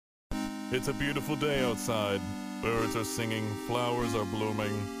It's a beautiful day outside. Birds are singing, flowers are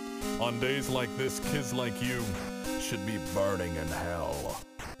blooming. On days like this, kids like you should be burning in hell.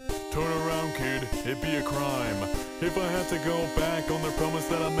 Turn around, kid, it'd be a crime if I had to go back on the promise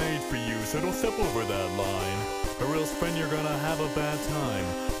that I made for you. So don't step over that line, or else, friend, you're gonna have a bad time.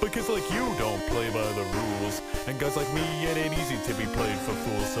 But kids like you don't play by the rules, and guys like me, it ain't easy to be played for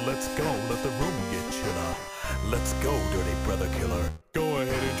fools. So let's go, let the room get chiller. Let's go, dirty brother killer. Go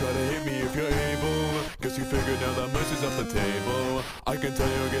ahead and try to hit me if you're able, cause you figured now that mercy's off the table. I can tell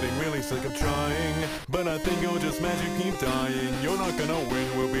you're getting really sick of trying, but I think you'll just magic keep dying. You're not gonna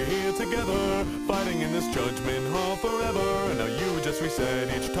win, we'll be here together, fighting in this judgment hall forever. And now you just reset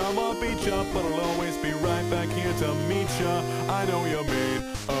each time I'll beat ya, but I'll always be right back here to meet ya. I know you're made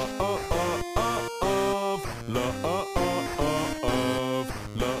of love, love.